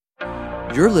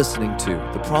You're listening to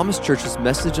the Promise Church's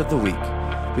Message of the Week.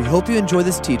 We hope you enjoy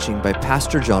this teaching by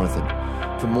Pastor Jonathan.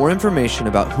 For more information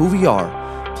about who we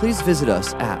are, please visit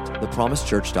us at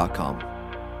thepromisechurch.com.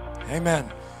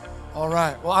 Amen. All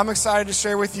right. Well, I'm excited to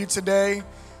share with you today.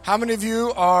 How many of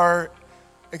you are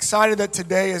excited that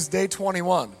today is day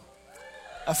 21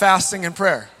 of fasting and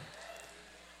prayer?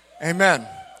 Amen.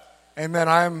 Amen.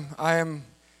 I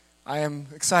am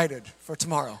excited for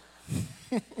tomorrow.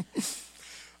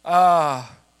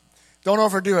 Don't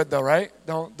overdo it though, right?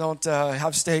 Don't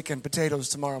have steak and potatoes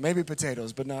tomorrow. Maybe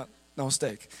potatoes, but no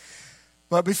steak.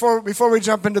 But before we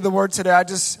jump into the word today,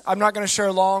 I'm not going to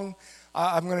share long.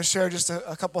 I'm going to share just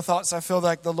a couple thoughts I feel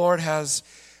like the Lord has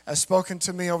spoken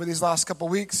to me over these last couple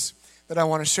weeks that I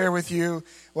want to share with you,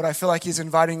 what I feel like He's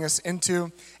inviting us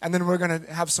into. And then we're going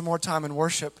to have some more time in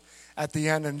worship at the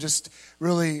end and just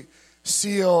really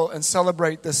seal and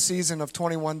celebrate this season of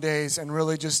 21 days and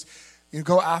really just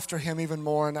go after Him even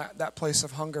more in that place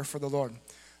of hunger for the Lord.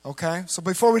 Okay? So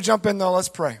before we jump in though, let's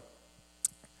pray.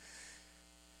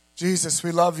 Jesus,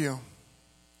 we love You.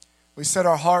 We set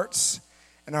our hearts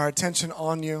and our attention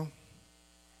on You.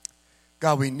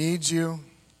 God, we need You.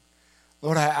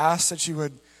 Lord, I ask that You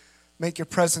would make Your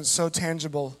presence so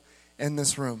tangible in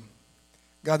this room.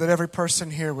 God, that every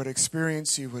person here would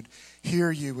experience You, would hear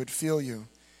You, would feel You.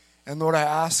 And Lord, I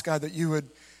ask, God, that You would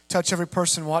touch every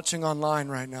person watching online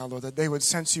right now, Lord, that they would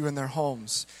sense You in their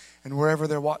homes and wherever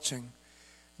they're watching.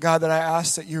 God, that I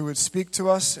ask that You would speak to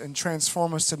us and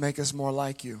transform us to make us more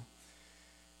like You.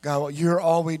 God, You're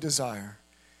all we desire.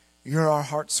 You're our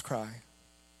heart's cry.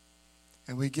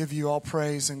 And we give You all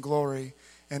praise and glory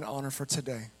and honor for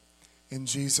today. In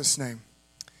Jesus' name,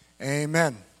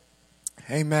 amen.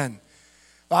 Amen.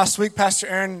 Last week, Pastor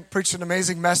Aaron preached an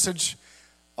amazing message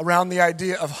around the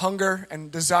idea of hunger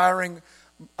and desiring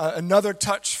another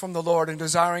touch from the Lord and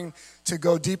desiring to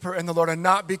go deeper in the Lord and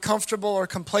not be comfortable or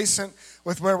complacent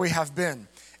with where we have been.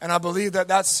 And I believe that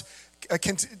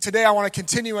today I want to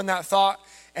continue in that thought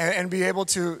and be able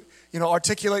to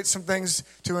articulate some things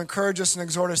to encourage us and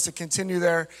exhort us to continue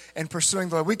there in pursuing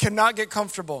the Lord. We cannot get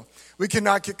comfortable. We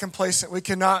cannot get complacent. We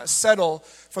cannot settle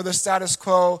for the status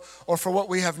quo or for what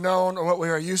we have known or what we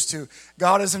are used to.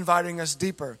 God is inviting us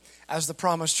deeper as the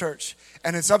Promise Church.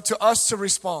 And it's up to us to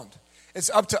respond. It's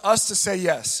up to us to say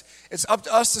yes. It's up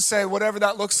to us to say, whatever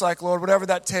that looks like, Lord, whatever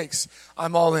that takes,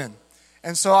 I'm all in.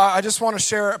 And so I just want to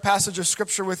share a passage of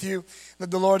Scripture with you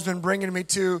that the Lord's been bringing me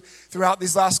to throughout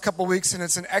these last couple weeks, and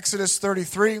it's in Exodus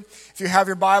 33. If you have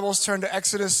your Bibles, turn to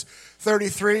Exodus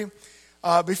 33.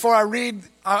 Before I read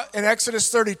in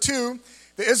Exodus 32,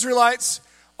 the Israelites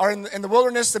are in the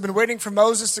wilderness. They've been waiting for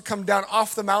Moses to come down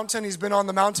off the mountain. He's been on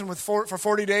the mountain for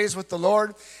 40 days with the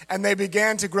Lord, and they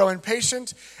began to grow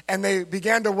impatient, and they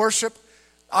began to worship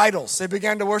idols. They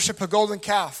began to worship a golden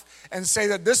calf and say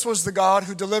that this was the God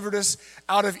who delivered us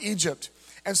out of Egypt.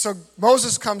 And so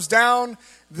Moses comes down.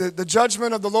 The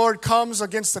judgment of the Lord comes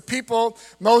against the people.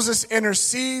 Moses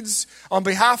intercedes on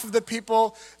behalf of the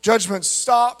people. Judgment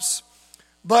stops.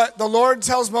 But the Lord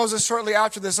tells Moses shortly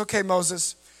after this, okay,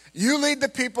 Moses, you lead the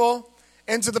people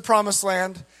into the promised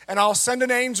land, and I'll send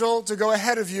an angel to go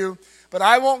ahead of you, but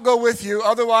I won't go with you.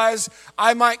 Otherwise,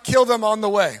 I might kill them on the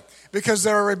way because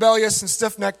they're a rebellious and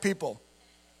stiff-necked people.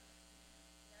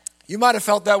 You might have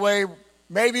felt that way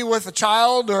maybe with a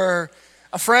child or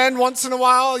a friend once in a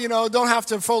while. Don't have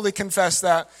to fully confess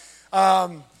that.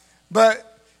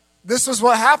 But this was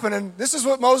what happened, and this is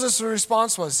what Moses'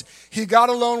 response was. He got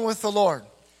alone with the Lord,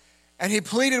 and he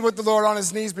pleaded with the Lord on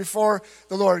his knees before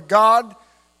the Lord. God,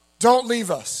 don't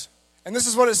leave us. And this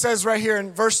is what it says right here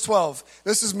in verse 12.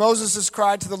 This is Moses'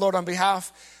 cry to the Lord on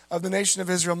behalf of the nation of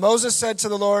Israel. Moses said to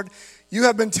the Lord, you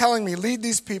have been telling me, lead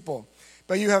these people,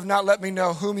 but you have not let me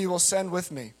know whom you will send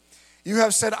with me. You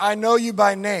have said, I know you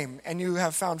by name, and you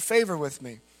have found favor with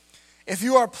me. If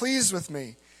you are pleased with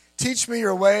me, teach me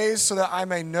your ways so that I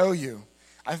may know you.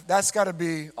 That's got to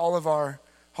be all of our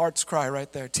heart's cry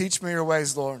right there. Teach me your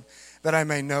ways, Lord, that I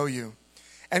may know you,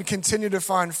 and continue to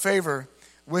find favor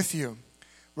with you.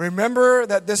 Remember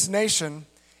that this nation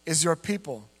is your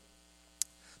people.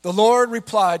 The Lord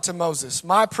replied to Moses,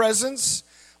 my presence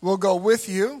will go with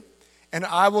you, and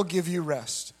I will give you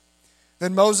rest.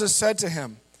 Then Moses said to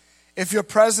him, if your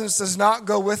presence does not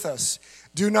go with us,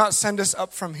 do not send us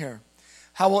up from here.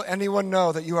 How will anyone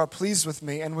know that you are pleased with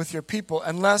me and with your people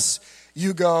unless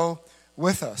you go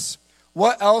with us?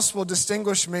 What else will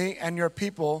distinguish me and your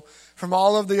people from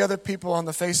all of the other people on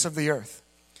the face of the earth?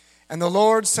 And the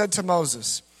Lord said to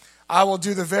Moses, I will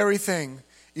do the very thing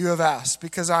you have asked,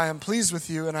 because I am pleased with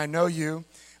you and I know you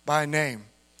by name.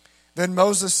 Then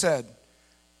Moses said,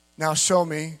 now show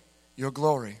me your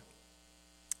glory.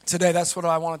 Today, that's what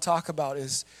I want to talk about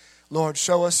is, Lord,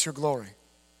 show us your glory.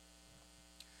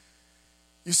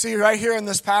 You see, right here in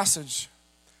this passage,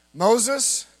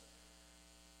 Moses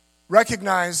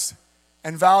recognized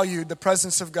and valued the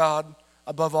presence of God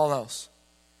above all else.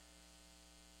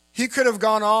 He could have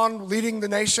gone on leading the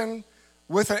nation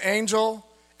with an angel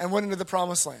and went into the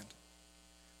promised land.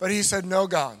 But he said, no,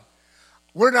 God,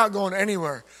 we're not going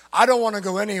anywhere. I don't want to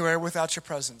go anywhere without your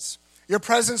presence. Your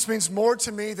presence means more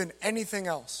to me than anything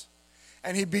else.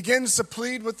 And he begins to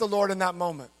plead with the Lord in that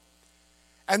moment.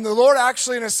 And the Lord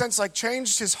actually, in a sense, like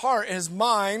changed his heart and his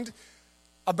mind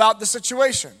about the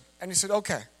situation. And he said,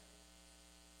 okay,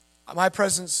 my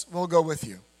presence will go with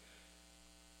you.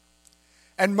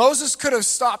 And Moses could have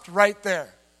stopped right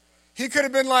there. He could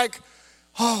have been like,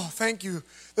 oh, thank you.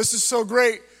 This is so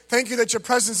great. Thank you that your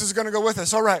presence is going to go with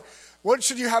us. All right, what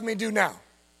should you have me do now?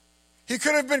 He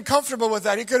could have been comfortable with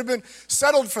that. He could have been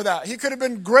settled for that. He could have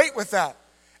been great with that.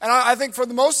 And I think for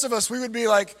the most of us, we would be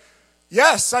like,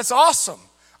 yes, that's awesome.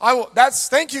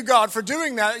 Thank you, God, for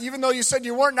doing that. Even though you said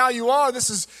you weren't, now you are. This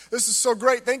is so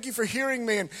great. Thank you for hearing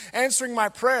me and answering my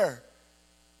prayer.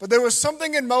 But there was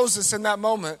something in Moses in that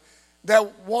moment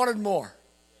that wanted more.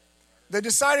 They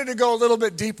decided to go a little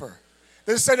bit deeper.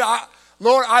 They said,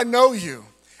 Lord, I know you.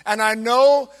 And I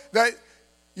know that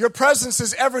your presence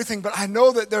is everything, but I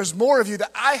know that there's more of you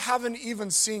that I haven't even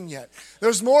seen yet.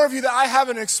 There's more of you that I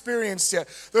haven't experienced yet.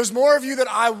 There's more of you that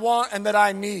I want and that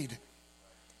I need.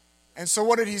 And so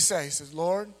what did he say? He says,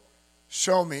 Lord,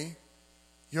 show me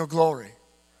your glory.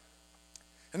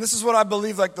 And this is what I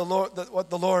believe like what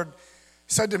the Lord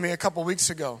said to me a couple weeks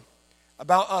ago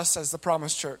about us as the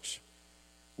Promised Church.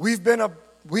 We've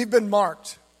been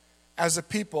marked as a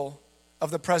people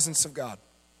of the presence of God.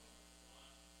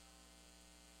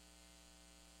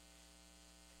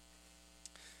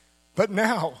 But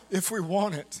now, if we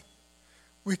want it,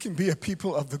 we can be a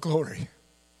people of the glory.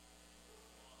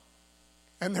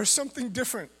 And there's something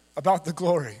different about the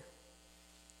glory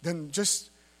than just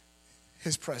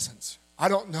his presence. I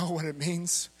don't know what it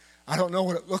means. I don't know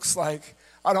what it looks like.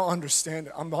 I don't understand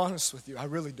it. I'm honest with you. I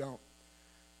really don't.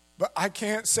 But I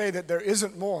can't say that there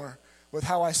isn't more with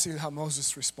how I see how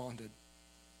Moses responded.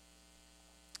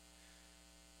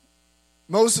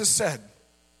 Moses said,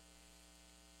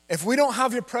 if we don't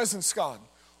have your presence, God,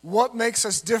 what makes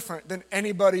us different than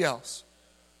anybody else?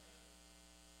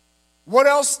 What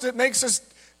else that makes us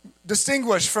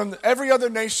distinguished from every other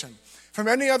nation, from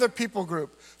any other people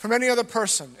group, from any other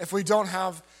person if we don't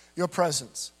have your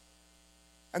presence?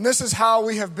 And this is how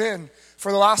we have been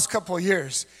for the last couple of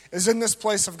years, is in this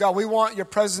place of God. We want your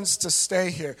presence to stay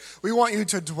here. We want you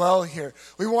to dwell here.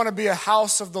 We want to be a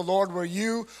house of the Lord where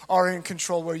you are in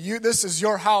control, this is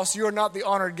your house. You are not the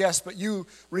honored guest, but you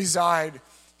reside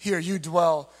here. You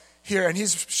dwell here. And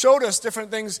he's showed us different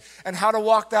things and how to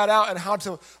walk that out and how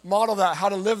to model that, how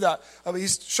to live that.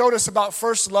 He's showed us about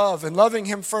first love and loving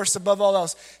him first above all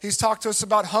else. He's talked to us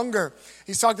about hunger.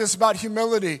 He's talked to us about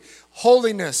humility,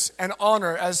 holiness, and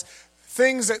honor as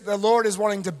things that the Lord is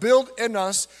wanting to build in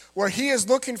us, where he is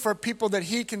looking for people that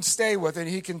he can stay with and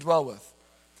he can dwell with.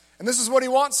 And this is what he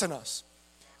wants in us.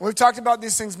 And we've talked about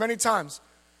these things many times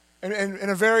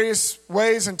in various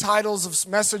ways and titles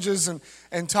of messages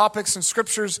and topics and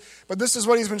scriptures. But this is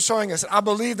what he's been showing us. And I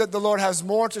believe that the Lord has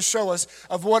more to show us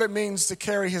of what it means to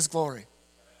carry his glory.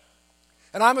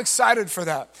 And I'm excited for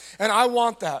that. And I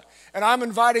want that. And I'm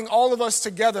inviting all of us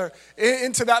together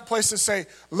into that place to say,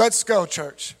 let's go,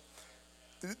 church.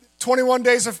 21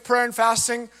 days of prayer and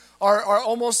fasting are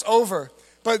almost over.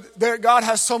 But God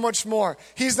has so much more.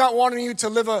 He's not wanting you to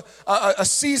live a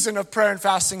season of prayer and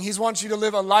fasting. He wants you to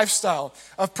live a lifestyle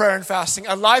of prayer and fasting.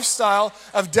 A lifestyle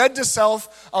of dead to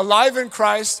self, alive in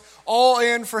Christ, all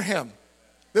in for him.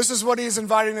 This is what he's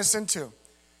inviting us into.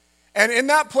 And in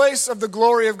that place of the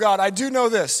glory of God, I do know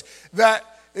this, that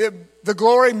the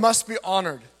glory must be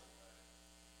honored.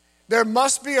 There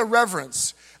must be a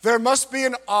reverence. There must be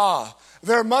an awe.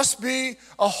 There must be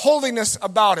a holiness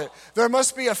about it. There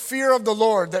must be a fear of the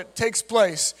Lord that takes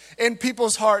place in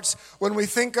people's hearts when we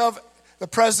think of the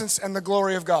presence and the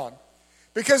glory of God.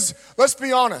 Because let's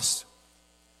be honest,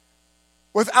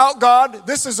 without God,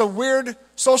 this is a weird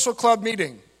social club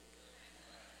meeting.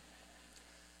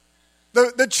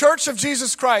 The Church of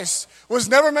Jesus Christ was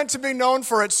never meant to be known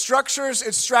for its structures,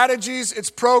 its strategies, its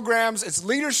programs, its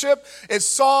leadership, its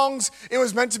songs. It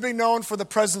was meant to be known for the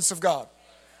presence of God.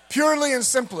 Purely and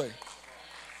simply.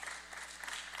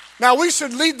 Now, we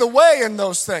should lead the way in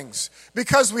those things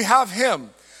because we have him.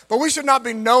 But we should not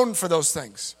be known for those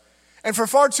things. And for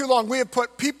far too long, we have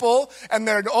put people and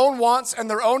their own wants and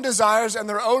their own desires and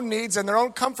their own needs and their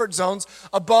own comfort zones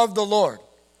above the Lord.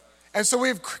 And so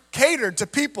we've catered to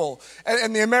people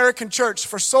in the American church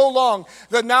for so long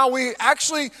that now we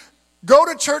actually go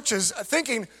to churches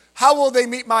thinking, how will they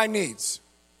meet my needs?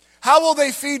 How will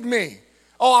they feed me?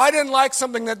 Oh, I didn't like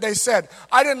something that they said.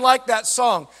 I didn't like that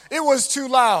song. It was too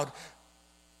loud.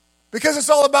 Because it's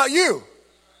all about you.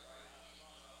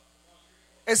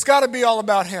 It's got to be all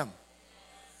about him.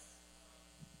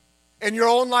 In your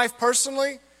own life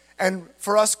personally, and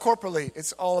for us corporately,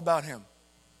 it's all about him.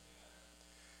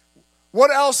 What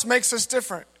else makes us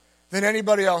different than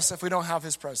anybody else if we don't have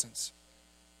his presence?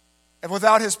 And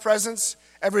without his presence,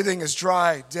 everything is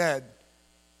dry, dead,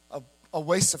 a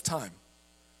waste of time.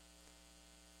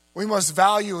 We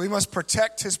must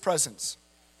protect his presence.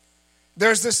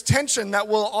 There's this tension that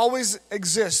will always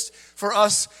exist for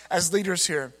us as leaders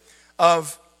here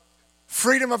of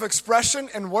freedom of expression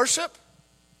and worship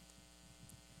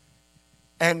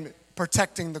and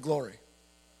protecting the glory.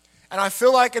 And I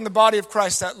feel like in the body of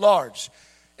Christ at large,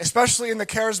 especially in the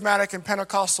charismatic and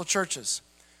Pentecostal churches,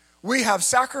 we have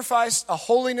sacrificed a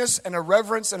holiness and a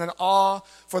reverence and an awe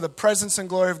for the presence and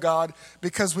glory of God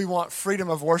because we want freedom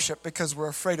of worship, because we're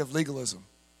afraid of legalism.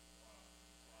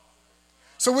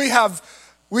 So we have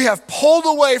pulled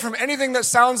away from anything that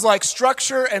sounds like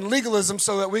structure and legalism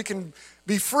so that we can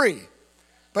be free.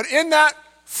 But in that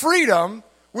freedom,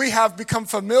 we have become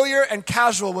familiar and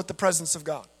casual with the presence of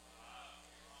God.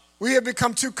 We have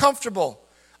become too comfortable.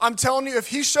 I'm telling you, if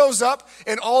he shows up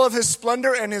in all of his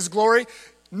splendor and his glory,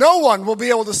 no one will be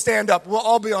able to stand up. We'll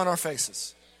all be on our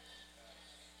faces.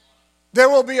 There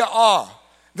will be an awe.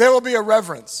 There will be a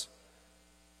reverence.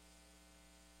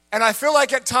 And I feel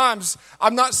like at times,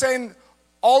 I'm not saying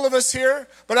all of us here,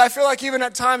 but I feel like even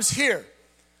at times here,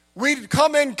 we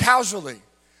come in casually.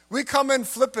 We come in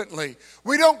flippantly.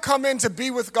 We don't come in to be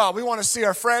with God. We want to see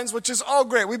our friends, which is all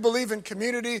great. We believe in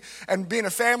community and being a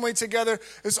family together.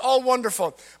 It's all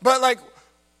wonderful. But like,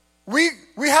 we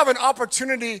have an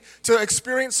opportunity to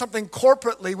experience something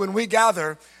corporately when we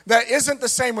gather that isn't the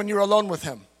same when you're alone with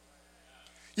him.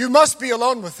 You must be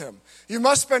alone with him. You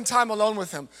must spend time alone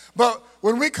with him. But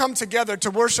when we come together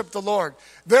to worship the Lord,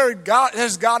 there's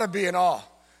got to be an awe.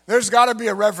 There's got to be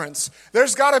a reverence.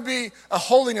 There's got to be a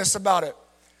holiness about it.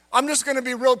 I'm just going to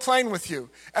be real plain with you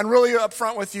and really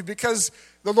upfront with you because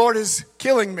the Lord is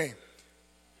killing me.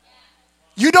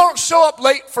 You don't show up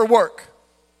late for work,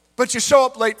 but you show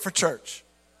up late for church.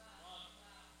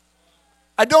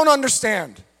 I don't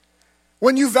understand.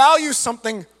 When you value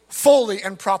something fully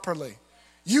and properly,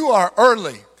 you are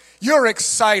early. You're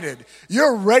excited.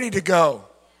 You're ready to go.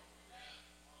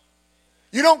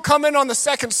 You don't come in on the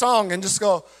second song and just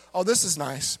go, oh, this is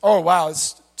nice. Oh, wow,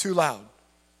 it's too loud.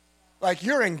 Like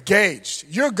you're engaged.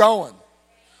 You're going.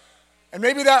 And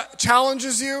maybe that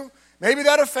challenges you. Maybe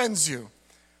that offends you.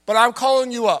 But I'm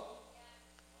calling you up.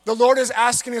 The Lord is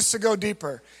asking us to go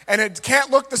deeper. And it can't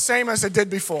look the same as it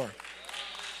did before.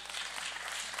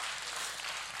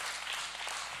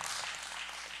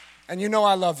 And you know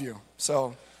I love you.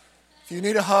 So if you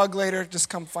need a hug later, just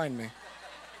come find me.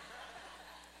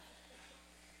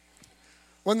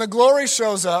 When the glory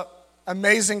shows up,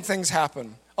 amazing things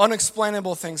happen.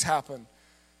 Unexplainable things happen.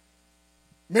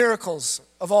 Miracles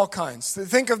of all kinds.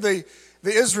 Think of the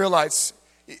Israelites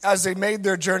as they made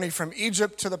their journey from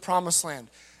Egypt to the Promised Land.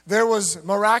 There was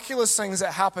miraculous things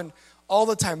that happened all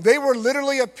the time. They were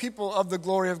literally a people of the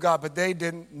glory of God, but they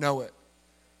didn't know it.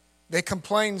 They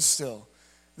complained still.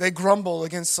 They grumbled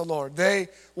against the Lord. They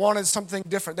wanted something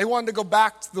different. They wanted to go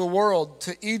back to the world,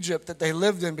 to Egypt that they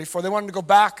lived in before. They wanted to go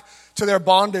back to their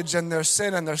bondage and their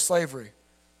sin and their slavery.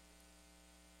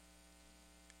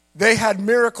 They had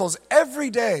miracles every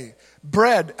day.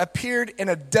 Bread appeared in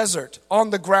a desert on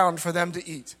the ground for them to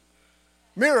eat.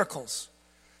 Miracles.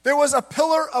 There was a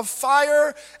pillar of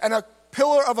fire and a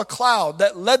pillar of a cloud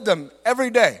that led them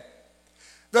every day.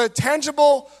 The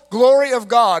tangible glory of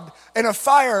God in a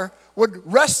fire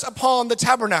would rest upon the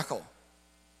tabernacle.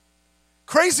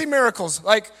 Crazy miracles,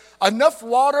 like enough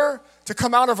water to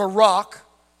come out of a rock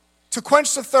to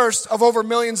quench the thirst of over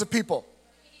millions of people.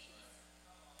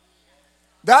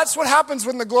 That's what happens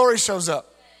when the glory shows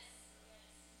up.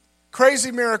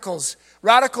 Crazy miracles,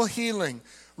 radical healing,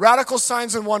 radical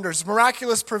signs and wonders,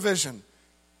 miraculous provision.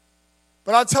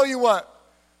 But I'll tell you what,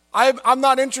 I'm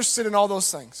not interested in all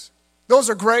those things.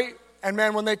 Those are great, and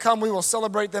man, when they come, we will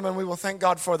celebrate them and we will thank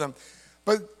God for them.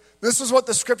 But this is what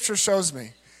the scripture shows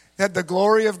me, that the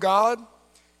glory of God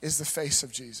is the face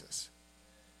of Jesus.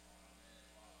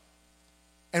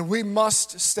 And we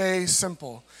must stay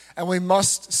simple, and we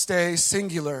must stay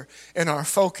singular in our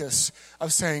focus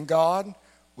of saying, God,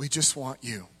 we just want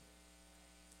you.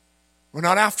 We're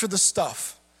not after the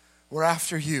stuff. We're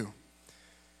after you.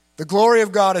 The glory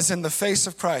of God is in the face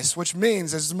of Christ, which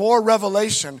means there's more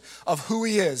revelation of who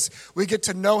he is. We get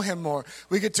to know him more.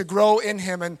 We get to grow in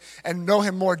him and know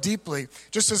him more deeply.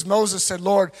 Just as Moses said,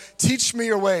 Lord, teach me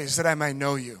your ways that I may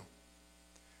know you.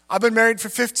 I've been married for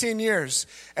 15 years,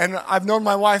 and I've known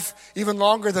my wife even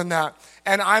longer than that.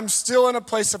 And I'm still in a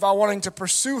place of wanting to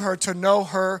pursue her, to know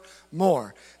her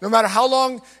more. No matter how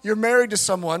long you're married to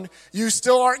someone, you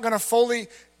still aren't going to fully.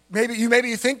 Maybe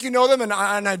you think you know them, and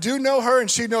I do know her, and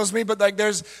she knows me, but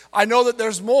I know that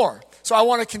there's more. So I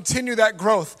want to continue that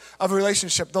growth of a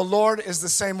relationship. The Lord is the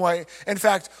same way. In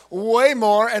fact, way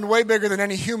more and way bigger than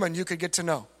any human you could get to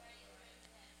know.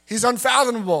 He's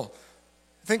unfathomable.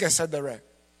 I think I said that right.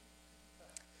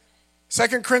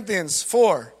 2 Corinthians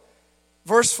 4,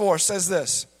 verse 4 says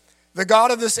this: the God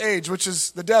of this age, which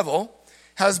is the devil,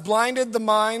 has blinded the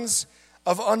minds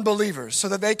of unbelievers, so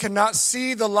that they cannot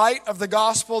see the light of the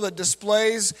gospel that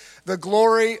displays the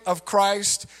glory of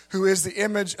Christ, who is the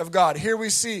image of God. Here we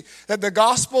see that the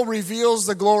gospel reveals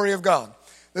the glory of God.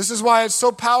 This is why it's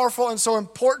so powerful and so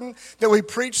important that we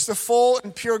preach the full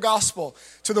and pure gospel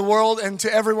to the world and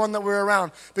to everyone that we're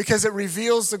around, because it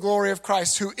reveals the glory of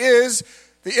Christ, who is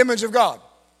the image of God.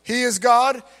 He is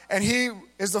God, and he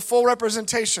is the full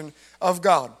representation of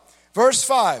God. Verse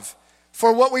 5.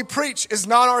 For what we preach is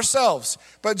not ourselves,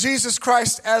 but Jesus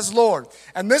Christ as Lord.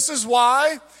 And this is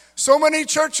why so many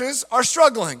churches are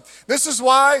struggling. This is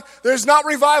why there's not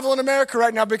revival in America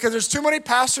right now, because there's too many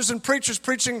pastors and preachers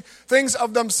preaching things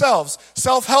of themselves.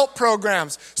 Self-help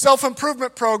programs,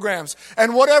 self-improvement programs,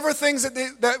 and whatever things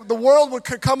that the world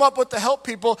could come up with to help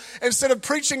people, instead of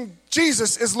preaching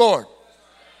Jesus is Lord.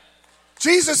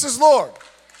 Jesus is Lord. Over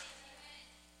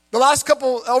the last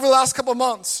couple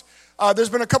months, there's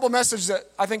been a couple messages that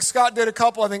I think Scott did a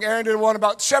couple. I think Aaron did one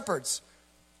about shepherds.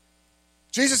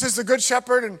 Jesus is the good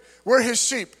shepherd, and we're his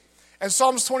sheep. And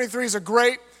Psalms 23 is a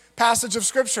great passage of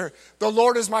scripture. The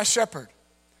Lord is my shepherd.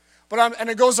 And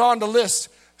it goes on to list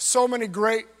so many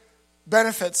great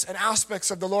benefits and aspects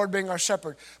of the Lord being our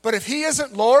shepherd. But if he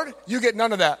isn't Lord, you get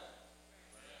none of that.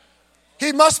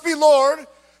 He must be Lord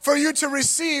for you to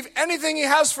receive anything he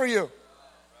has for you.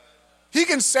 He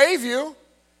can save you.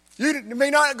 You may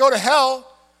not go to hell,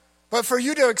 but for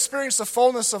you to experience the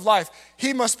fullness of life,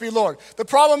 he must be Lord. The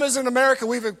problem is in America,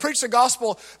 we've preached the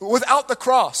gospel without the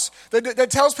cross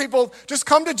that tells people, just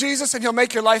come to Jesus and he'll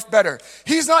make your life better.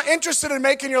 He's not interested in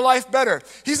making your life better.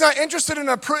 He's not interested in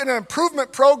an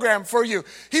improvement program for you.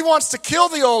 He wants to kill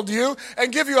the old you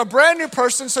and give you a brand new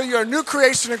person, so you're a new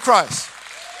creation in Christ.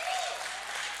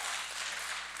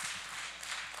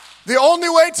 The only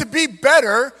way to be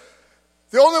better,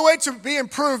 the only way to be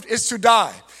improved, is to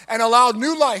die and allow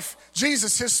new life,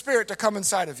 Jesus, his spirit, to come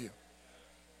inside of you.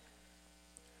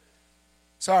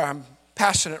 Sorry, I'm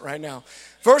passionate right now.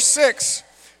 Verse 6,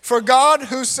 for God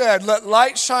who said, let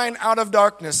light shine out of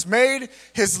darkness, made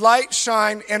his light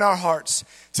shine in our hearts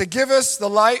to give us the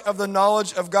light of the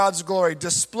knowledge of God's glory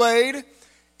displayed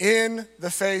in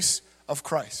the face of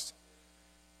Christ.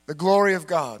 The glory of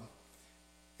God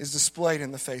is displayed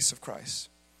in the face of Christ.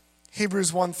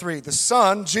 Hebrews 1:3, the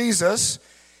Son, Jesus,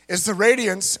 is the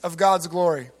radiance of God's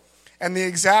glory and the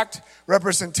exact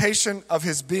representation of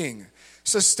his being,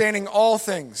 sustaining all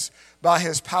things by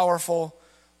his powerful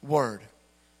word.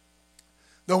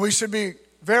 Though we should be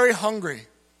very hungry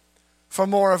for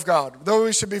more of God, though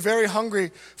we should be very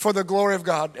hungry for the glory of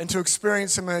God and to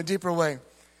experience him in a deeper way,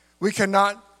 we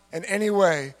cannot in any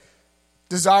way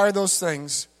desire those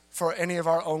things for any of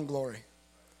our own glory,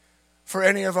 for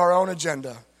any of our own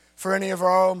agenda, for any of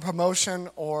our own promotion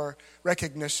or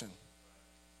recognition.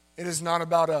 It is not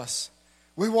about us.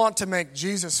 We want to make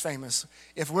Jesus famous.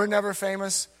 If we're never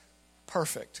famous,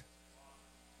 perfect.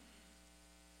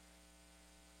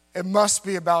 It must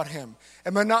be about him.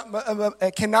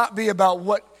 It cannot be about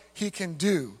what he can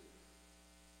do,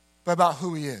 but about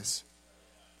who he is.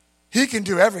 He can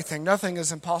do everything. Nothing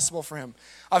is impossible for him.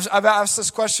 I've asked this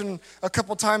question a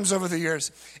couple times over the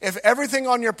years. If everything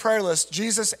on your prayer list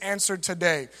Jesus answered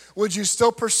today, would you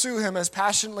still pursue him as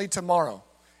passionately tomorrow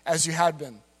as you had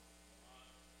been?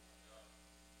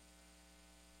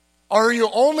 Or are you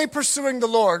only pursuing the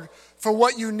Lord for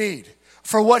what you need,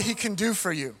 for what he can do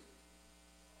for you?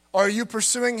 Or are you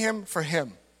pursuing him for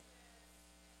him?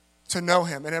 To know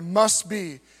him. And it must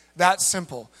be that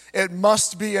simple. It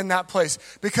must be in that place.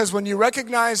 Because when you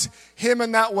recognize him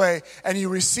in that way and you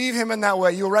receive him in that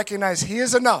way, you'll recognize he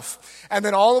is enough. And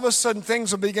then all of a sudden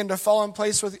things will begin to fall in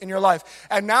place in your life.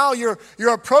 And now you're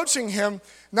approaching him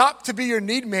not to be your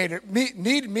need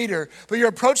meter, but you're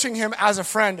approaching him as a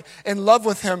friend, in love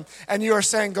with him. And you are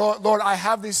saying, Lord, I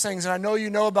have these things and I know you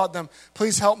know about them.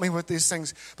 Please help me with these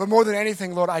things. But more than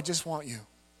anything, Lord, I just want you.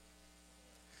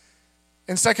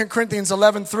 In 2 Corinthians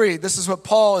 11:3, this is what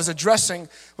Paul is addressing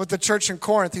with the church in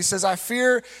Corinth. He says, I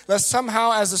fear lest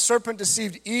somehow as the serpent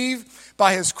deceived Eve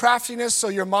by his craftiness, so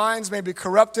your minds may be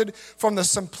corrupted from the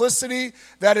simplicity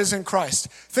that is in Christ.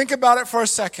 Think about it for a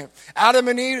second. Adam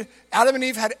and Eve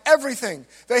had everything.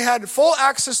 They had full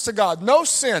access to God, no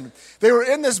sin. They were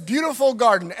in this beautiful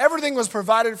garden. Everything was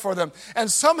provided for them. And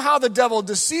somehow the devil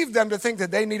deceived them to think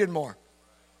that they needed more.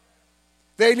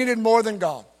 They needed more than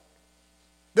God.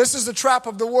 This is the trap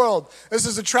of the world. This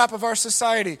is the trap of our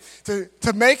society,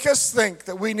 to make us think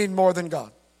that we need more than God.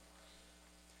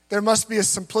 There must be a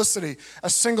simplicity, a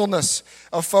singleness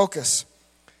of focus.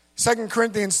 2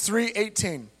 Corinthians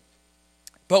 3:18.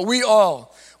 But we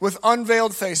all, with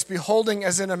unveiled face, beholding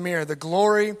as in a mirror the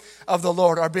glory of the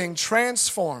Lord, are being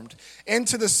transformed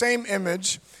into the same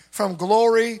image from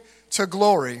glory to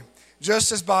glory,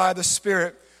 just as by the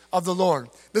Spirit of the Lord.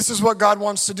 This is what God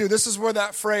wants to do. This is where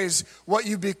that phrase, what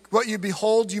you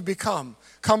behold, you become,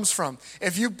 comes from.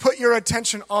 If you put your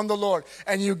attention on the Lord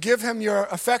and you give him your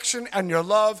affection and your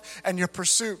love and your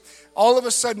pursuit, all of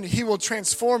a sudden he will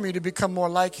transform you to become more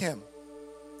like him.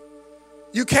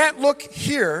 You can't look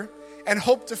here and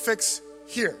hope to fix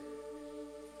here.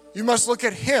 You must look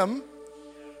at him,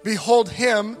 behold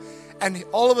him, and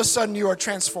all of a sudden you are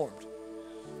transformed.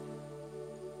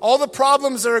 All the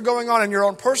problems that are going on in your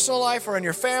own personal life or in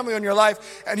your family or in your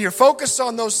life, and you're focused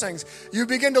on those things, you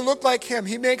begin to look like him.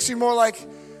 He makes you more like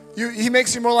He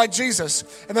makes you more like Jesus.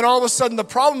 And then all of a sudden the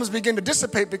problems begin to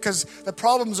dissipate because the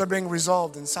problems are being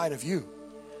resolved inside of you.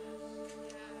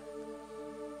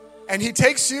 And he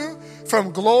takes you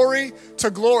from glory to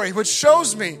glory, which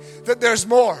shows me that there's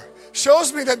more.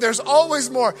 Shows me that there's always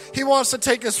more. He wants to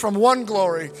take us from one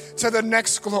glory to the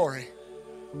next glory.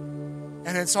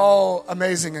 And it's all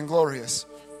amazing and glorious.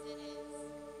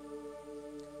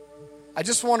 I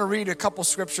just want to read a couple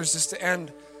scriptures just to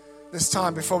end this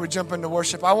time before we jump into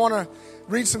worship. I want to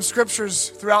read some scriptures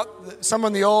throughout, some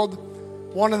in the Old,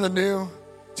 one in the New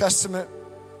Testament,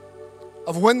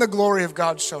 of when the glory of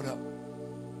God showed up.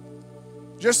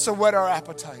 Just to whet our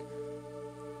appetite.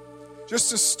 Just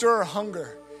to stir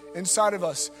hunger inside of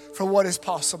us for what is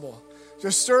possible.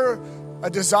 To stir a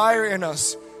desire in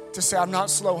us to say, I'm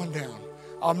not slowing down.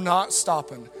 I'm not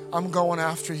stopping. I'm going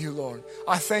after you, Lord.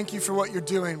 I thank you for what you're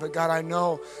doing, but God, I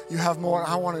know you have more,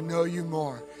 and I want to know you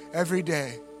more every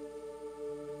day.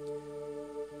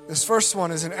 This first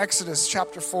one is in Exodus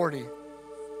chapter 40,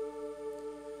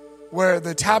 where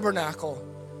the tabernacle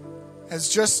has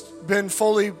just been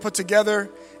fully put together,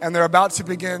 and they're about to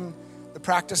begin the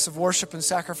practice of worship and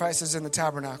sacrifices in the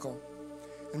tabernacle.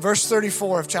 In verse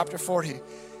 34 of chapter 40,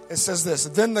 it says this,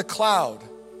 Then the cloud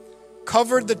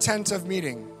covered the tent of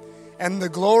meeting, and the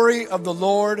glory of the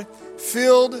Lord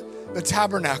filled the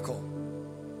tabernacle.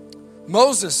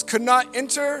 Moses could not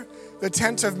enter the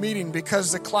tent of meeting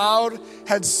because the cloud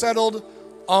had settled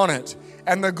on it,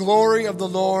 and the glory of the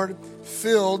Lord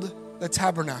filled the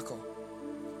tabernacle.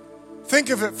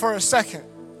 Think of it for a second.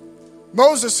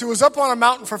 Moses, who was up on a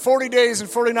mountain for 40 days and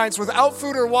 40 nights without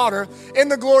food or water, in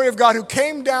the glory of God, who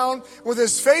came down with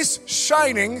his face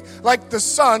shining like the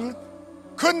sun,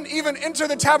 couldn't even enter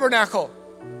the tabernacle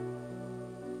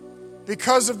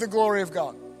because of the glory of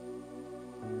God.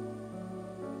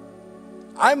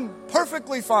 I'm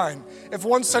perfectly fine if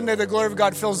one Sunday the glory of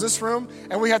God fills this room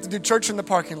and we have to do church in the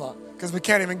parking lot because we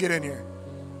can't even get in here.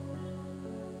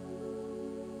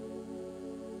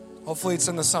 Hopefully it's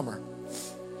in the summer.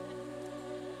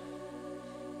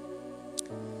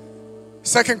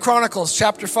 2 Chronicles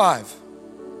chapter 5,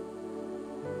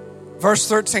 verse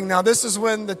 13. Now this is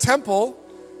when the temple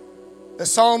that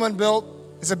Solomon built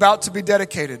is about to be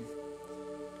dedicated.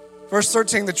 Verse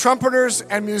 13, the trumpeters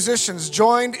and musicians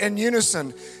joined in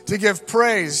unison to give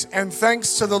praise and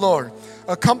thanks to the Lord,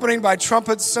 accompanied by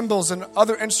trumpets, cymbals, and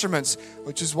other instruments,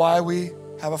 which is why we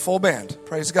have a full band.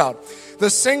 Praise God. The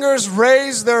singers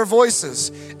raised their voices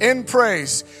in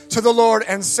praise to the Lord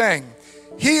and sang,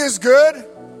 He is good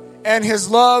and his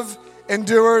love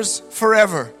endures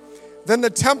forever. Then the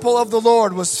temple of the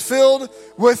Lord was filled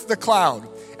with the cloud,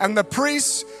 and the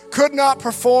priests could not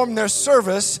perform their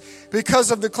service because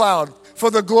of the cloud,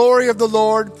 for the glory of the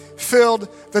Lord filled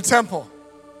the temple.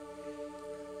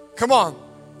 Come on,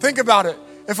 think about it.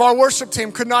 If our worship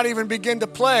team could not even begin to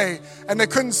play and they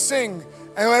couldn't sing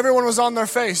and everyone was on their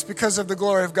face because of the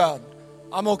glory of God,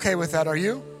 I'm okay with that. Are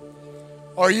you?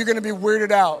 Or are you going to be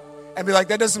weirded out and be like,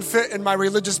 that doesn't fit in my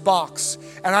religious box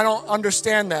and I don't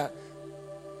understand that?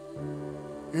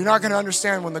 You're not going to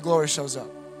understand when the glory shows up.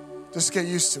 Just get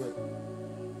used to it.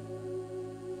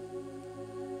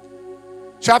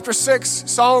 Chapter 6,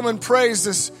 Solomon prays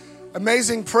this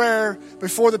amazing prayer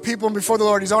before the people and before the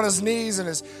Lord. He's on his knees and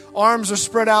his arms are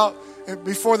spread out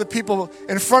before the people.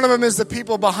 In front of him is the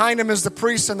people. Behind him is the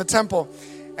priests in the temple.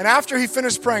 And after he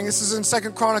finished praying, this is in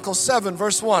 2 Chronicles 7,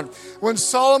 verse 1. When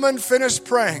Solomon finished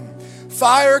praying,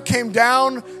 fire came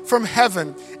down from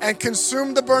heaven and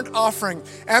consumed the burnt offering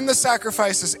and the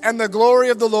sacrifices, and the glory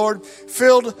of the Lord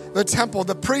filled the temple.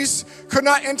 The priests could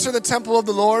not enter the temple of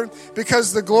the Lord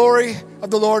because the glory of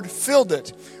the Lord filled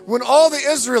it. When all the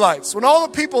Israelites, when all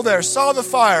the people there saw the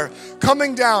fire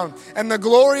coming down and the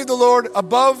glory of the Lord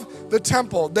above the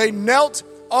temple, they knelt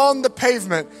on the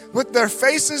pavement with their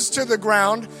faces to the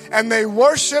ground, and they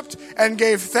worshiped and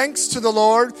gave thanks to the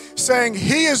Lord, saying,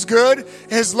 He is good,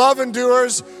 His love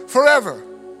endures forever.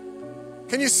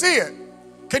 Can you see it?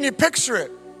 Can you picture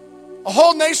it? A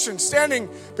whole nation standing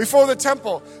before the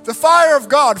temple. The fire of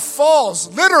God falls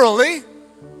literally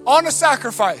on a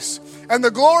sacrifice, and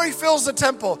the glory fills the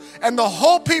temple, and the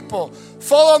whole people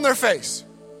fall on their face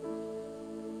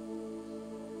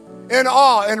in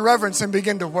awe and reverence and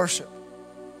begin to worship.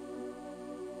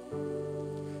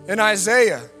 In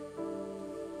Isaiah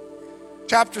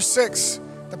chapter 6,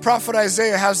 the prophet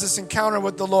Isaiah has this encounter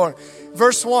with the Lord.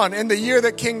 Verse 1, in the year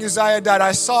that King Uzziah died,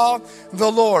 I saw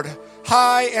the Lord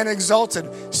high and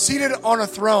exalted, seated on a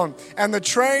throne, and the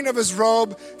train of his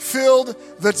robe filled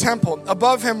the temple.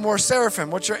 Above him were seraphim,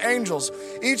 which are angels,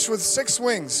 each with 6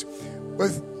 wings.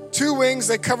 With 2 wings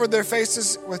they covered their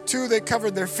faces, with 2 they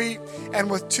covered their feet, and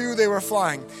with 2 they were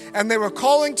flying. And they were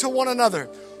calling to one another,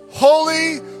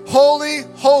 Holy, holy,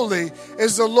 holy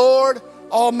is the Lord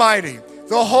Almighty.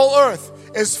 The whole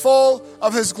earth is full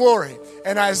of His glory.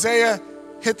 And Isaiah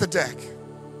hit the deck.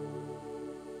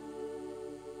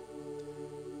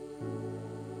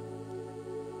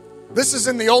 This is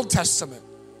in the Old Testament.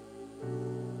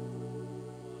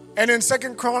 And in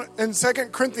 2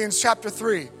 Corinthians chapter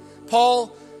 3,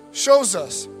 Paul shows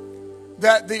us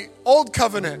that the old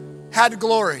covenant had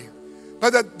glory,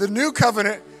 but that the new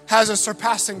covenant has a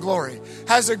surpassing glory,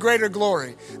 has a greater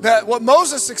glory. That what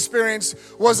Moses experienced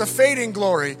was a fading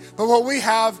glory, but what we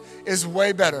have is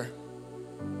way better.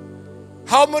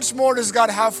 How much more does God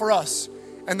have for us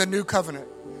in the new covenant?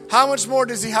 How much more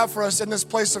does He have for us in this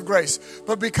place of grace?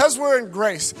 But because we're in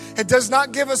grace, it does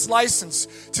not give us license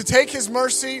to take His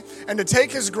mercy and to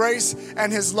take His grace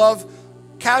and His love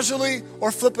casually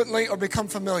or flippantly or become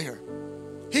familiar.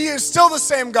 He is still the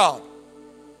same God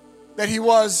that He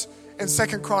was in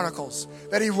 2 Chronicles,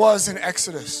 that He was in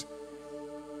Exodus.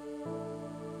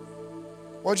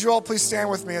 Would you all please stand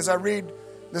with me as I read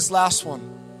this last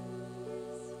one?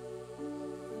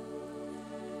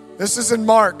 This is in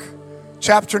Mark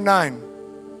chapter 9,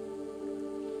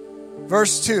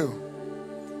 verse 2.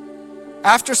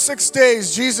 After 6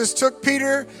 days, Jesus took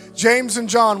Peter, James, and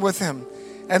John with Him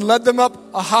and led them up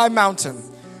a high mountain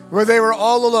where they were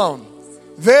all alone.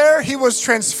 There He was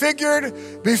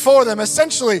transfigured before them.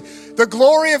 Essentially, the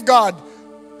glory of God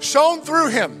shone through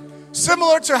Him,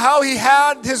 similar to how He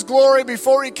had His glory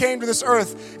before He came to this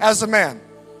earth as a man.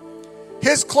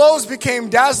 His clothes became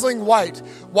dazzling white,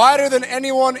 whiter than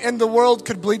anyone in the world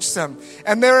could bleach them.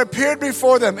 And there appeared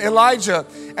before them Elijah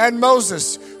and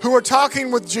Moses, who were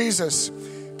talking with Jesus.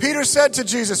 Peter said to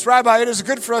Jesus, Rabbi, it is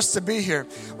good for us to be here.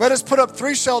 Let us put up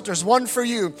 3 shelters, one for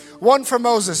you, one for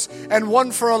Moses, and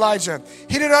one for Elijah.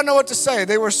 He did not know what to say.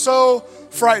 They were so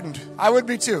frightened. I would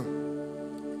be too.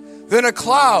 Then a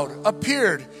cloud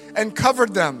appeared and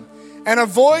covered them, and a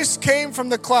voice came from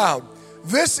the cloud.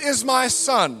 This is my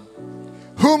son,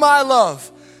 whom I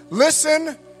love.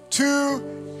 Listen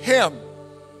to him.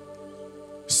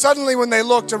 Suddenly, when they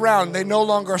looked around, they no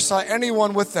longer saw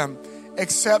anyone with them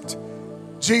except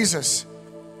Jesus.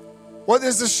 What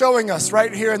is this showing us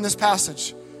right here in this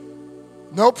passage?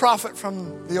 No prophet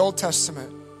from the Old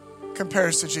Testament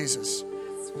compares to Jesus.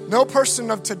 No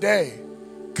person of today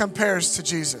compares to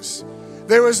Jesus.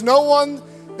 There is no one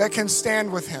that can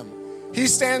stand with Him. He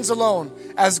stands alone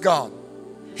as God.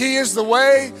 He is the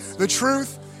way, the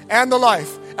truth, and the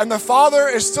life. And the Father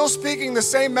is still speaking the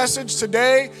same message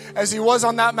today as He was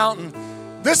on that mountain.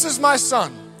 This is my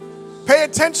son. Pay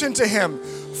attention to Him.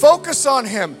 Focus on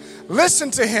Him. Listen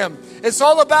to Him. It's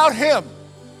all about Him.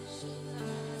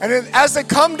 And as they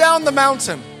come down the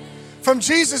mountain from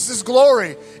Jesus'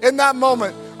 glory in that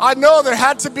moment, I know there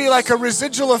had to be like a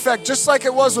residual effect, just like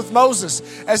it was with Moses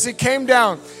as he came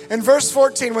down. In verse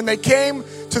 14, when they came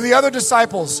to the other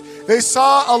disciples, they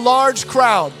saw a large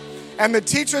crowd and the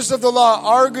teachers of the law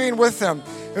arguing with them.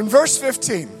 In verse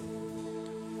 15,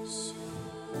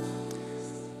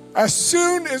 as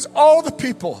soon as all the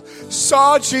people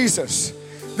saw Jesus,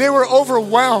 they were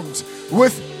overwhelmed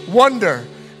with wonder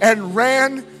and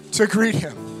ran to greet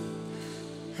Him.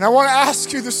 And I want to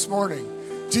ask you this morning,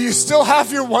 do you still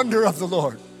have your wonder of the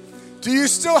Lord? Do you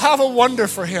still have a wonder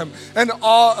for him and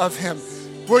awe of him?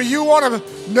 Where you want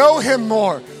to know him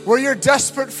more, where you're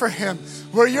desperate for him,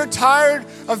 where you're tired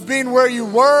of being where you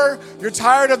were, you're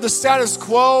tired of the status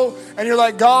quo, and you're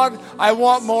like, God, I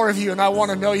want more of you and I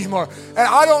want to know you more. And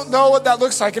I don't know what that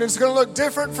looks like, and it's going to look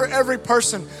different for every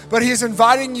person, but he's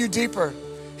inviting you deeper.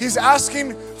 He's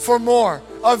asking for more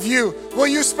of you. Will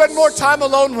you spend more time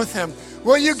alone with him?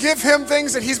 Will you give him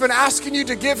things that he's been asking you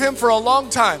to give him for a long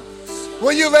time?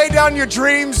 Will you lay down your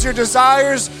dreams, your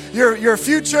desires, your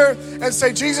future, and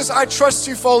say, Jesus, I trust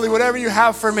you fully, whatever you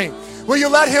have for me? Will you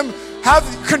let him have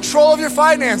control of your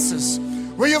finances?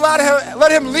 Will you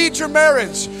let him lead your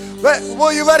marriage?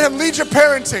 Will you let him lead your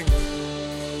parenting?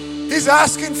 He's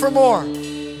asking for more.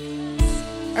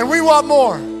 And we want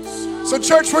more. So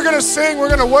church, we're going to sing. We're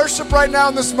going to worship right now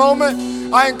in this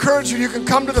moment. I encourage you, you can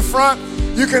come to the front.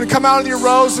 You can come out of your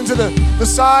rows into the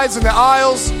sides and the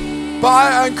aisles. But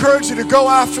I encourage you to go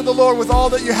after the Lord with all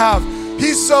that you have.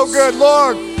 He's so good.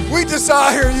 Lord, we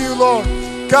desire you, Lord.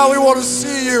 God, we want to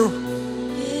see you.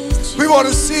 We want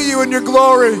to see you in your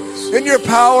glory, in your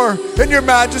power, in your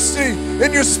majesty,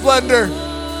 in your splendor.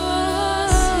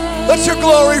 Let your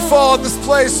glory fall in this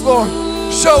place, Lord.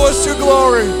 Show us your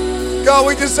glory. God,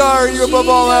 we desire you above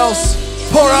all else.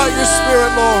 Pour out your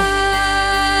spirit, Lord.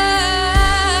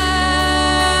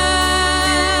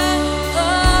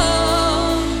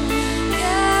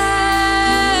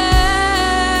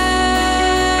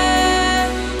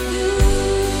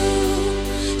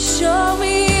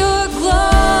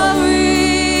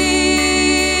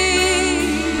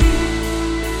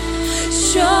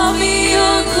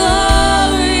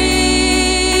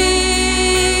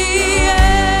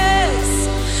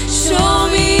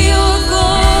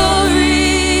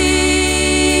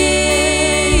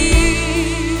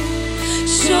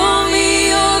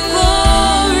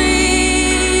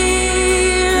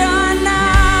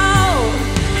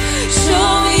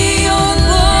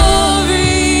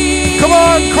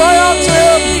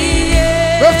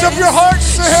 Lift up your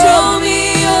hearts to him. Show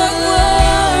me your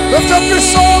glory. Lift up your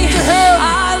song to him.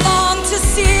 I long to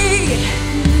see.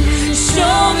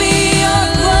 Show me your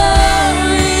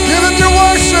glory. Give him your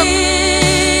worship.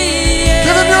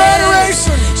 Give him your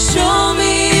adoration. Show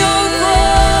me your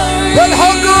glory. Let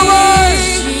hunger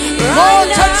arise.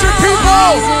 Lord, touch your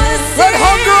people. Let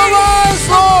hunger arise,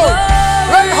 Lord.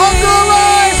 Let hunger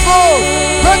arise, Lord.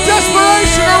 Let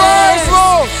desperation arise,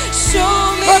 Lord.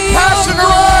 Let passion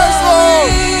arise, Lord.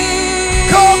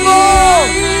 Come, Lord.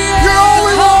 You're all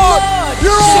we want.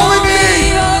 You're all we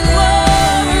need.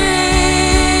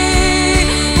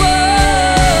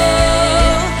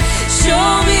 Show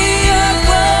me your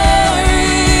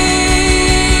glory.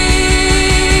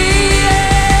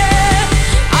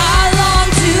 I long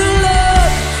to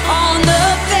look on the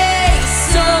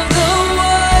face of the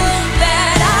one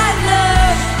that I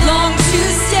love. Long to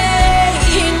stay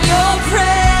in your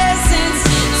presence.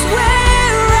 It's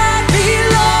where I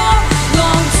belong.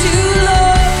 Long to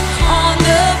look on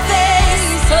the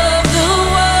face of the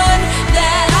one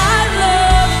that I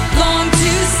love. Long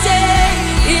to stay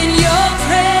in your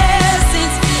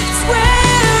presence. It's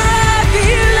where I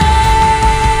belong.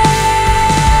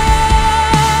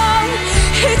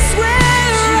 It's where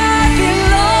I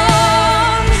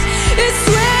belong. It's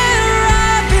where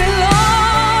I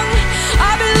belong.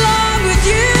 I belong with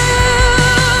you,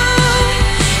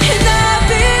 and I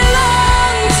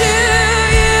belong to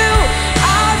you.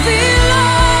 I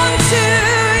belong to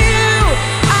you.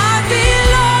 I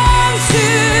belong to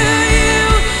you.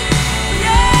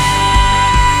 Yes,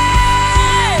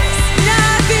 and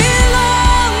I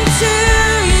belong to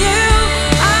you.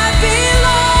 I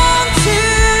belong to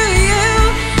you.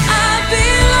 I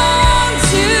belong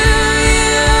to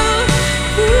you.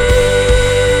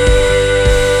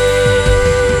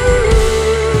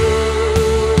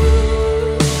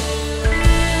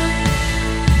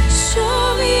 Show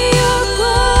me your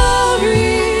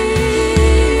glory.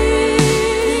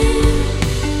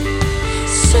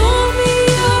 Show me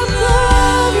your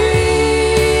glory.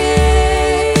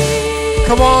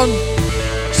 Come on.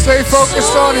 Stay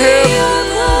focused on him.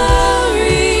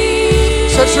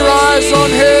 Set your eyes on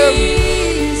him.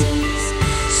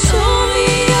 Show me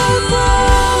your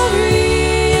glory.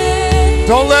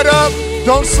 Don't let up.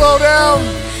 Don't slow down.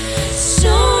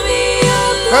 Show me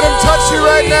your glory. Let him touch you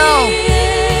right now.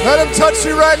 Let him touch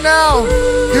you right now.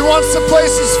 He wants to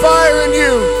place his fire in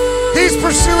you. He's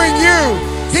pursuing you.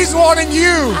 He's wanting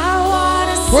you.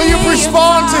 Will you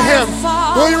respond to him?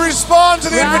 Will you respond to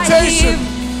the invitation?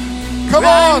 Come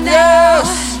on, yes.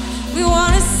 We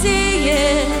want to see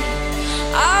it.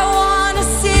 I want to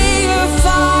see your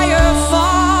fire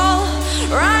fall.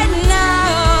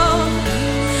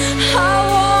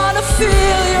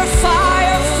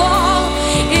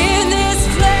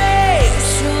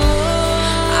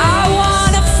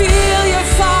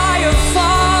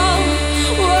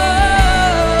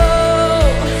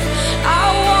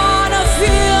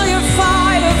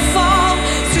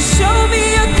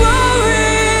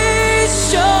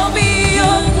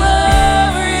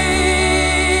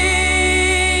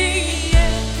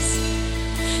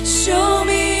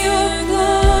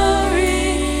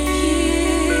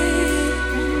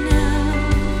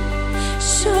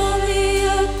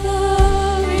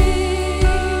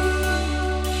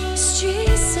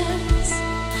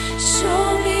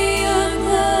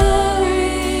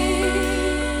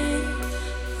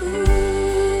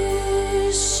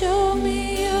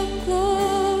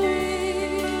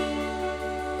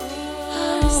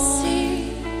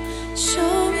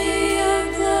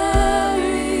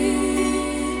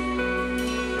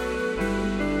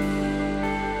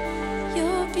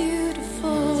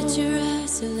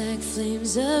 like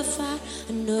flames of fire.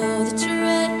 I know that you're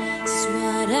red, as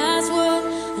white as wool.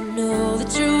 I know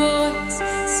that your voice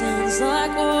sounds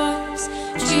like waters.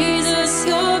 Jesus,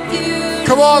 you're beautiful.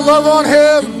 Come on, love on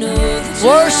him.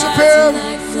 Worship him.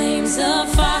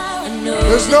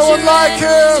 There's no one like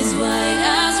him.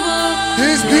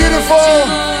 He's beautiful.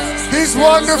 He's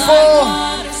wonderful.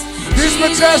 He's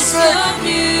majestic.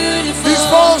 He's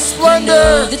full of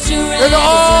splendor and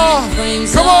awe.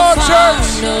 Come on,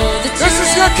 church. This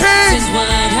is your King.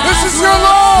 This is your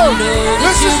Lord.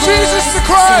 This is Jesus the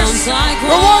Christ,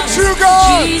 the one true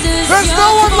God. There's no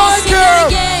one like him.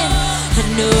 I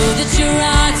know that your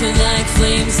eyes are like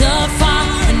flames of fire.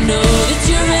 I know that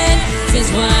your red is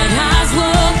white as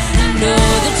wool. I know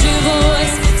that your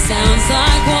voice sounds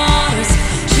like waters.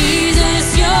 Jesus,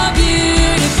 you're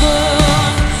beautiful.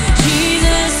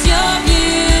 Jesus, you're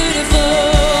beautiful.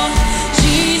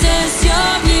 Jesus,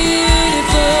 you're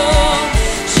beautiful.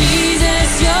 Jesus,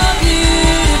 you're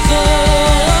beautiful.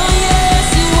 Yes,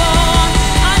 you are.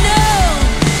 I know.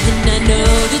 And I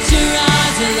know that your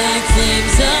eyes are like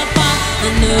flames of fire. I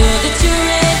know that your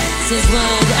red is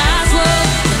white as wool.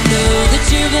 I know that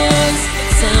your voice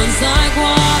sounds like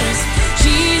waters.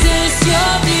 Jesus,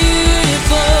 you're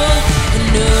beautiful. I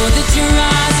know that your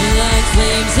eyes are like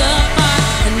flames of fire.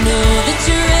 I know that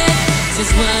your red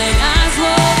is white as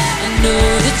wool. I know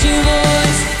that your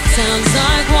voice sounds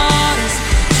like waters.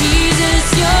 Jesus,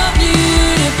 you're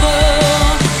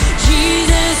beautiful.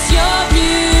 Jesus, you're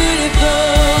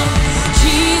beautiful.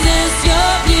 Jesus,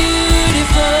 you're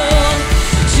beautiful.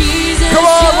 Come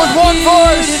on with one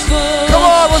voice. Come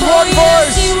on with one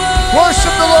voice.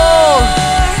 Worship the Lord.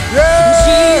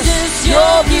 Yes,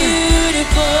 you're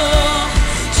beautiful.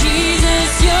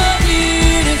 Jesus, you're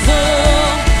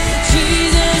beautiful.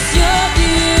 Jesus, you're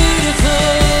beautiful.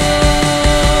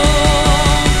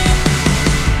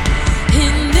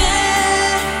 And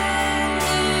there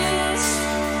is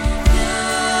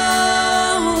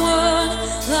no one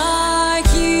like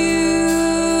you,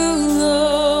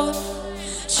 Lord.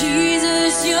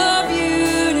 Jesus, you're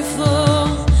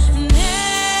beautiful. And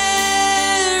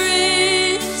there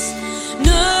is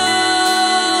no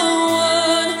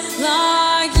one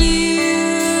like you,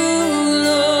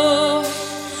 Lord.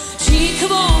 Gee,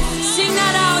 come on, sing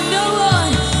that out. No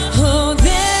one. Oh,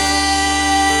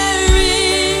 there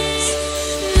is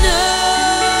no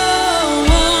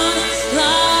one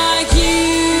like you,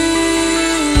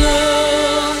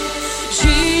 Lord.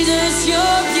 Jesus,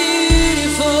 you're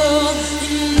beautiful.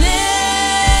 And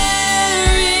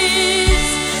there is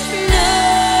no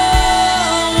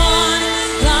one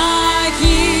like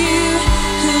you,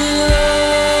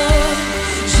 Lord.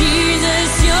 Jesus,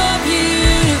 you're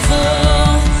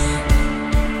beautiful.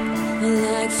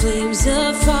 Like flames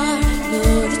of fire,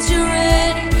 know that you're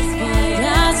red, white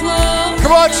as wool.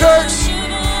 Come on, church.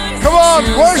 Come on,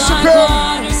 worship him.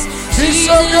 He's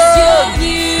so good.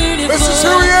 This is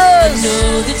who he is.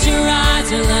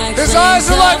 His eyes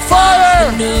are like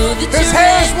fire. His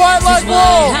hair is white like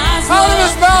wool. Out of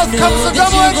his mouth comes a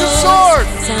double-edged sword.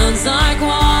 Sounds like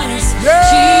waters.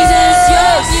 Yes. Jesus,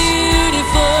 you're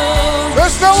beautiful.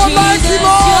 There's no one like you,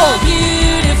 Lord.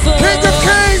 King of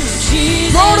kings.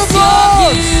 Lord of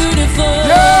lords.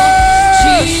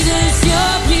 Yes. Jesus,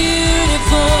 you're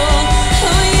beautiful.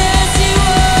 Oh, yes, you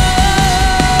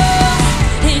are.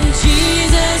 And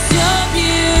Jesus, you're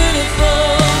beautiful.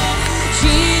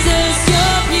 Jesus,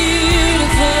 you're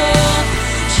beautiful.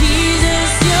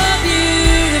 Jesus, you're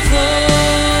beautiful.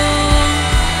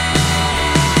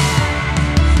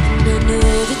 And I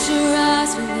know that your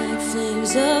eyes were like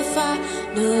flames of fire.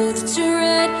 Know that your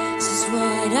red is as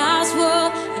white as wool.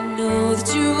 I know that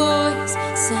your voice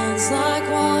sounds like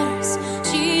waters.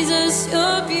 Jesus,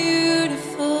 you're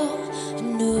beautiful. I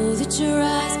know that your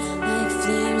eyes like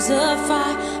flames of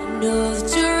fire. I know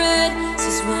that your red is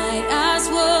as white as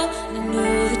wool. I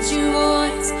know that your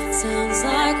voice sounds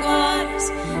like waters.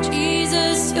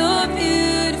 Jesus, you're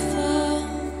beautiful.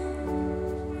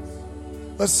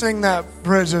 Let's sing that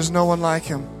bridge. There's no one like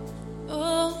him.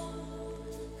 Oh,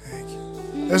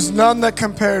 There's none that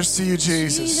compares to you,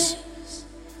 Jesus.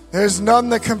 There's none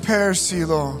that compares to you,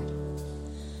 Lord.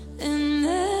 and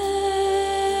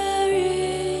there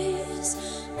is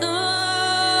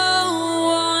no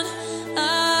one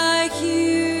like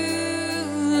you,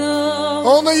 Lord.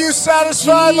 Only you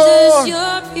satisfy, Jesus, Lord.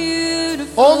 you're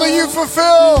beautiful. Only you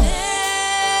fulfill.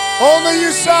 Only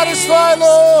you satisfy,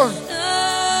 Lord.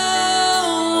 No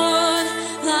one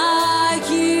like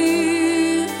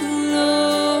you,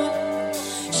 Lord.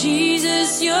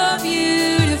 Jesus, you're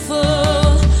beautiful.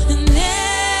 And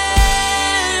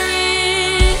there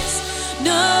is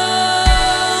no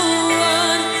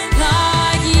one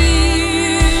like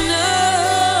you,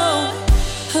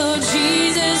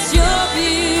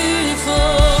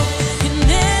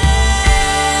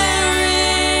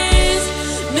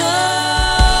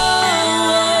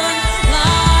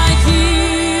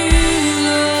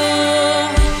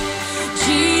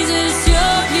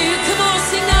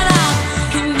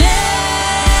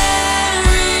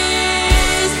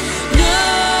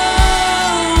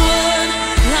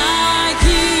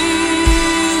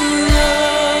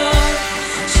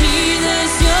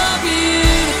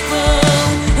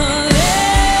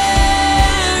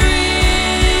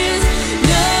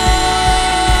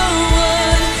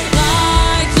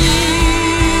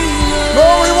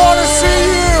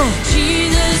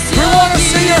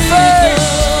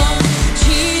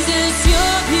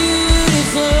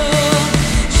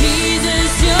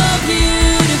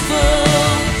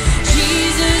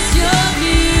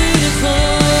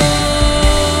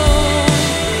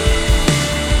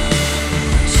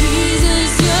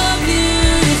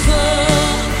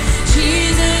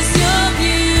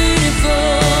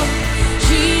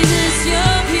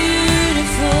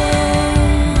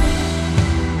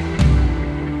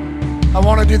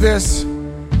 this.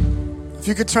 If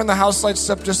you could turn the house lights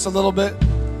up just a little bit.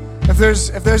 If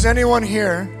there's anyone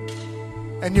here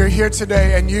and you're here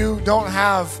today and you don't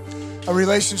have a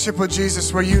relationship with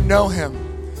Jesus where you know him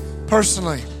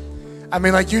personally, I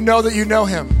mean, like, you know that you know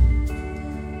him.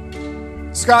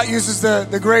 Scott uses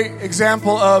the great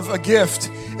example of a gift.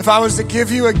 If I was to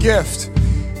give you a gift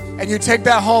and you take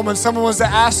that home and someone was to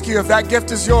ask you if that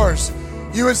gift is yours,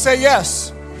 you would say,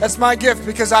 yes, that's my gift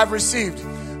because I've received.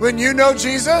 When you know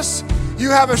Jesus, you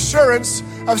have assurance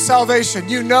of salvation.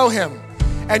 You know him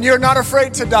and you're not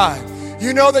afraid to die.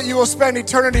 You know that you will spend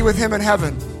eternity with him in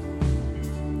heaven.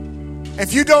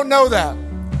 If you don't know that,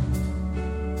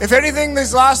 if anything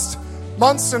these last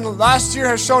months and last year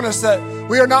has shown us that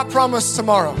we are not promised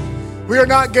tomorrow, we are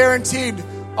not guaranteed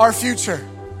our future,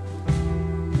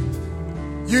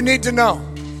 you need to know.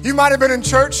 You might have been in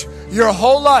church your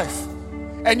whole life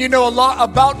and you know a lot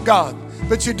about God,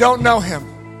 but you don't know him.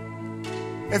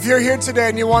 If you're here today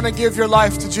and you want to give your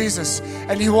life to Jesus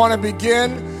and you want to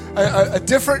begin a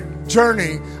different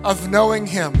journey of knowing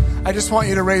him, I just want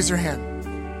you to raise your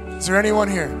hand. Is there anyone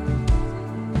here?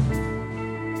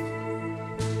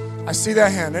 I see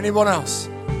that hand. Anyone else?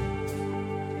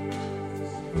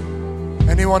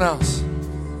 Anyone else?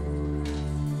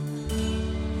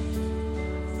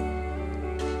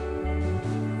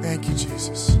 Thank you,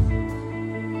 Jesus.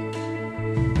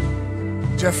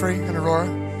 Jeffrey and Aurora,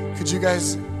 could you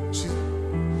guys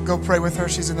go pray with her?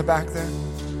 She's in the back there.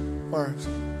 Or,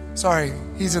 sorry,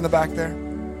 he's in the back there.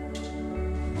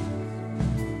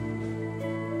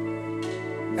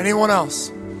 Anyone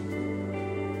else?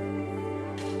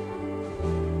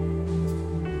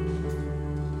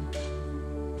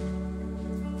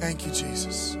 Thank you,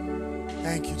 Jesus.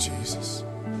 Thank you, Jesus.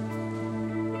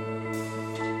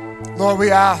 Lord, we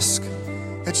ask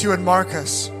that you would mark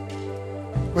us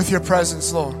with your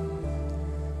presence, Lord.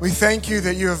 We thank you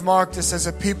that you have marked us as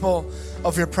a people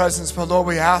of your presence, but Lord,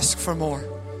 we ask for more.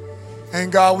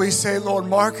 And God, we say, Lord,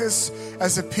 mark us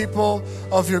as a people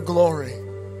of your glory.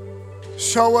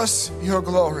 Show us your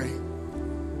glory.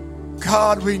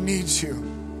 God, we need you.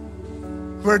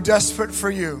 We're desperate for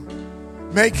you.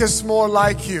 Make us more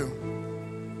like you.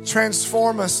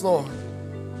 Transform us, Lord,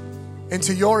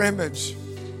 into your image.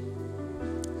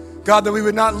 God, that we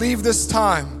would not leave this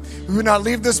time. We would not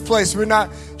leave this place. We would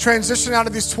not transition out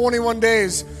of these 21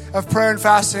 days of prayer and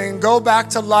fasting and go back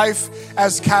to life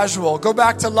as casual. Go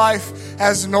back to life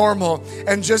as normal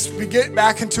and just get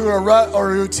back into a rut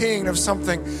or a routine of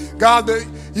something. God, that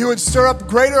you would stir up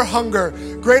greater hunger,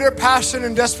 greater passion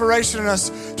and desperation in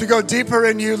us to go deeper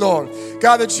in you, Lord.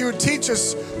 God, that you would teach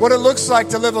us what it looks like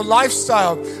to live a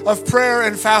lifestyle of prayer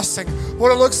and fasting,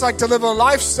 what it looks like to live a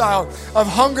lifestyle of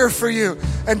hunger for you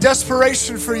and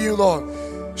desperation for you, Lord.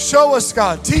 Show us,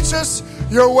 God. Teach us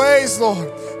your ways,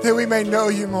 Lord, that we may know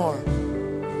you more.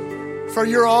 For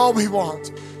you're all we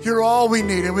want. You're all we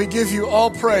need. And we give you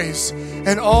all praise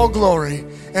and all glory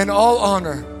and all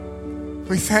honor.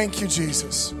 We thank you,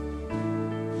 Jesus.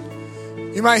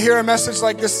 You might hear a message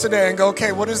like this today and go,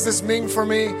 okay, what does this mean for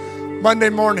me Monday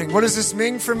morning? What does this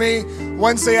mean for me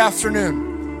Wednesday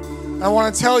afternoon? I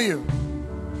want to tell you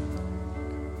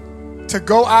to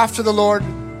go after the Lord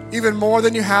even more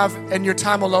than you have in your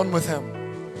time alone with him.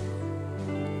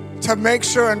 To make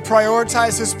sure and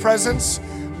prioritize his presence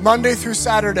Monday through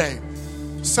Saturday.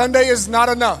 Sunday is not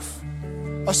enough.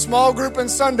 A small group on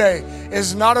Sunday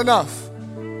is not enough.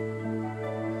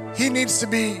 He needs to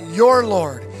be your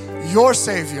Lord, your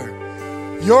Savior,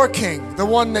 your King, the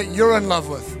one that you're in love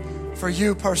with, for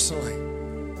you personally.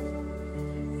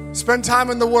 Spend time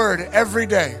in the Word every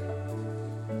day.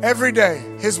 Every day,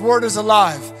 his Word is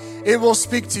alive. It will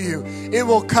speak to you. It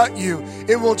will cut you.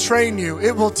 It will train you.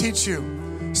 It will teach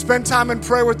you. Spend time in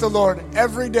prayer with the Lord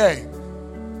every day.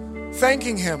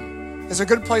 Thanking him is a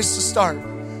good place to start.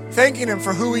 Thanking him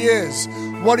for who he is,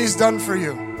 what he's done for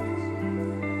you.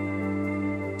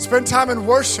 Spend time in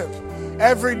worship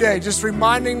every day, just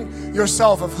reminding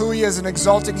yourself of who he is and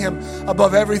exalting him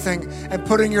above everything and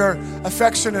putting your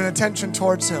affection and attention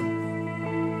towards him.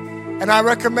 And I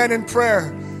recommend in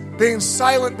prayer being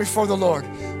silent before the Lord,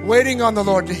 waiting on the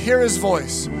Lord to hear his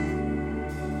voice.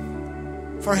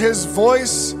 For his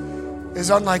voice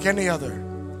is unlike any other.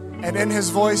 And in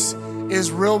his voice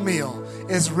is real meal,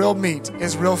 is real meat,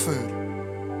 is real food.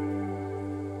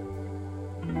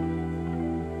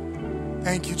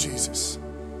 Thank you, Jesus.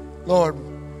 Lord,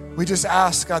 we just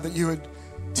ask, God, that you would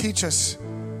teach us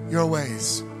your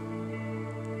ways,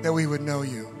 that we would know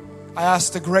you. I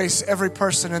ask to grace every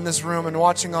person in this room and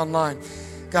watching online,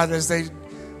 God, as they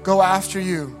go after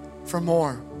you for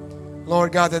more.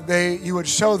 Lord God, that you would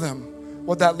show them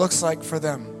what that looks like for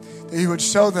them. That you would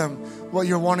show them what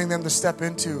you're wanting them to step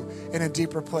into in a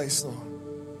deeper place, Lord.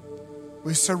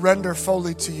 We surrender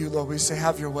fully to you, Lord. We say,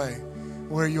 have your way.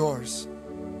 We're yours.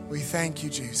 We thank you,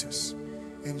 Jesus.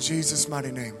 In Jesus'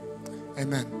 mighty name,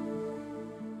 amen.